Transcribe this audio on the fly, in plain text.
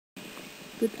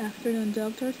Good afternoon,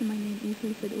 doctors. My name is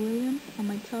Lissette and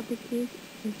my topic is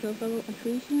esophageal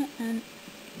atresia and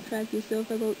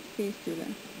tracheoesophageal fistula.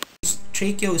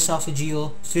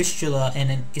 Tracheoesophageal fistula and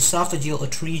an esophageal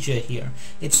atresia here.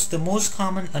 It's the most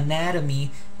common anatomy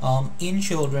in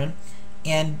children,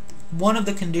 and one of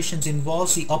the conditions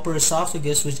involves the upper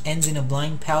esophagus, which ends in a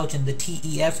blind pouch, and the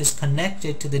TEF is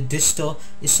connected to the distal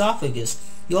esophagus.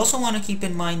 You also want to keep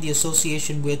in mind the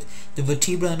association with the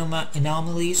vertebral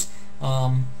anomalies,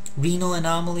 renal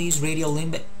anomalies, radial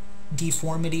limb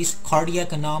deformities,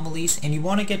 cardiac anomalies, and you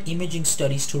want to get imaging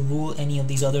studies to rule any of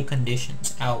these other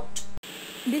conditions out.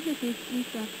 This is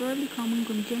a fairly common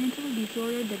congenital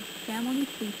disorder that family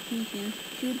physicians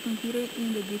should consider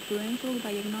in the differential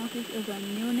diagnosis of a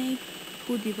neonate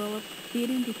who develops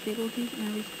breathing difficulties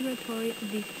and respiratory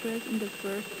distress in the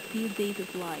first few days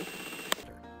of life.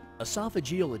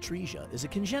 Esophageal atresia is a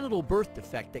congenital birth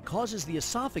defect that causes the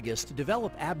esophagus to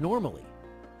develop abnormally.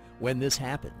 When this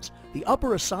happens, the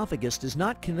upper esophagus does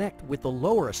not connect with the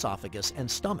lower esophagus and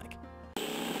stomach.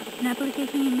 An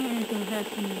application in medicine has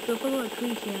an esophageal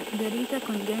atresia that is a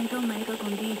congenital medical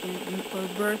condition or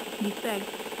birth defect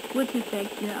which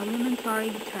affects the alimentary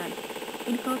tract.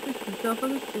 It causes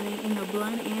esophagus to end in a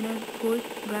blind-ended pouch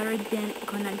rather than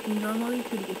connecting normally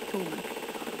to the stomach,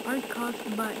 are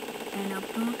caused by an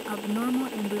abnormal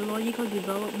embryological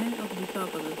development of the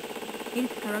esophagus.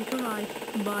 It is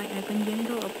characterized by a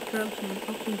congenital obstruction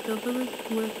of the esophagus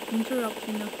with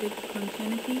interruption of the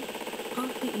continuity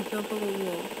of the esophageal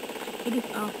wall. It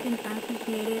is often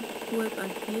associated with a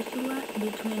fistula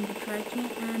between the trachea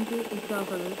and the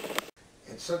esophagus.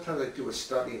 And sometimes they do a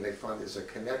study and they find there's a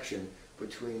connection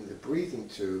between the breathing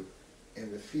tube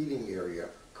and the feeding area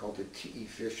called the TE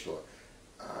fistula.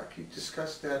 Can you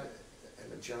discuss that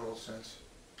in a general sense?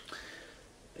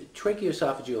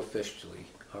 Tracheoesophageal fistulae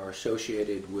are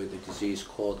associated with a disease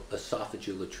called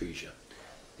esophageal atresia.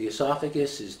 The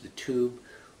esophagus is the tube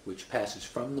which passes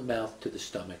from the mouth to the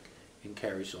stomach and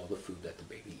carries all the food that the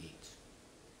baby eats.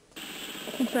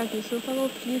 In tracheoesophageal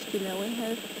fistula, we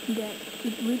have that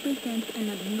it represents an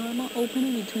abnormal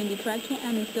opening between the trachea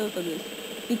and esophagus.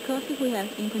 Because if we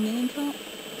have congenital,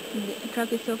 the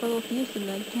tracheoesophageal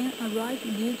fistula can arise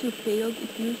due to failed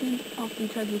effusion of the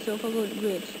tracheoesophageal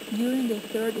ridge during the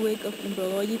third week of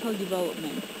embryological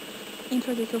development. In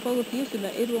tracheoesophageal fistula,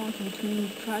 it runs between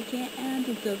the trachea and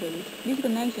the esophagus. This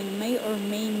connection may or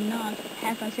may not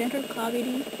have a central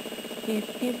cavity.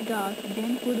 If it does,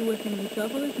 then food within the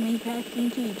esophagus may pass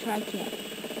into the trachea,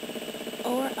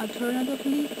 or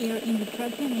alternatively, air in the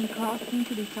trachea may cross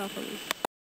into the esophagus.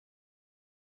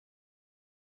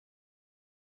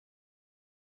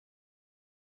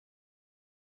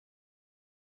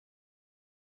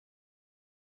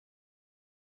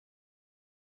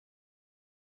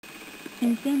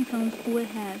 In symptoms, we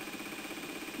have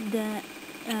the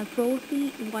frothy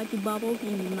white bubbles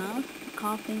in the mouth,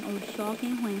 coughing or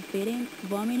choking when feeding,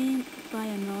 vomiting,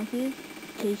 cyanosis,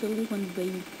 occasionally when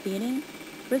baby feeding,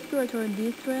 respiratory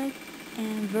distress,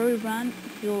 and very round,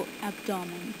 full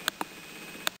abdomen.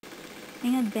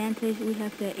 In advantage, we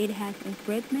have it has a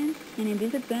treatment, and in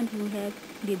disadvantage, we have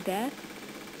the death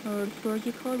or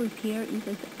surgical repair is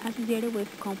associated with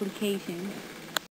complications.